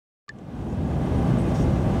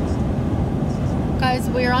guys,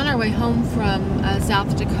 we're on our way home from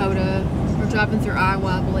South Dakota. We're driving through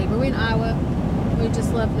Iowa, I believe. Are we in Iowa? We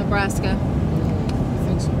just left Nebraska. I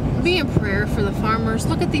think so. Yes. Be in prayer for the farmers.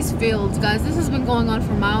 Look at these fields, guys. This has been going on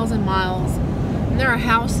for miles and miles. And there are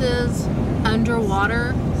houses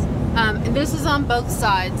underwater. And this is on both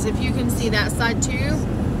sides. If you can see that side too.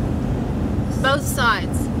 Both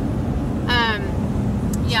sides.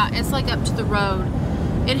 Yeah, it's like up to the road.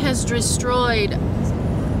 It has destroyed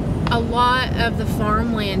a lot of the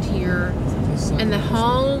farmland here, and the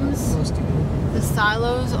homes, the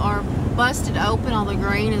silos are busted open. All the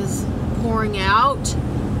grain is pouring out.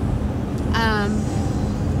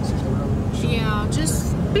 Yeah,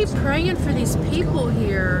 just be praying for these people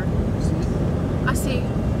here. I see.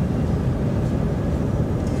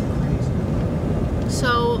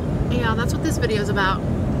 So, yeah, that's what this video is about.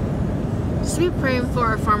 Just be praying for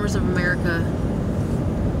our farmers of America.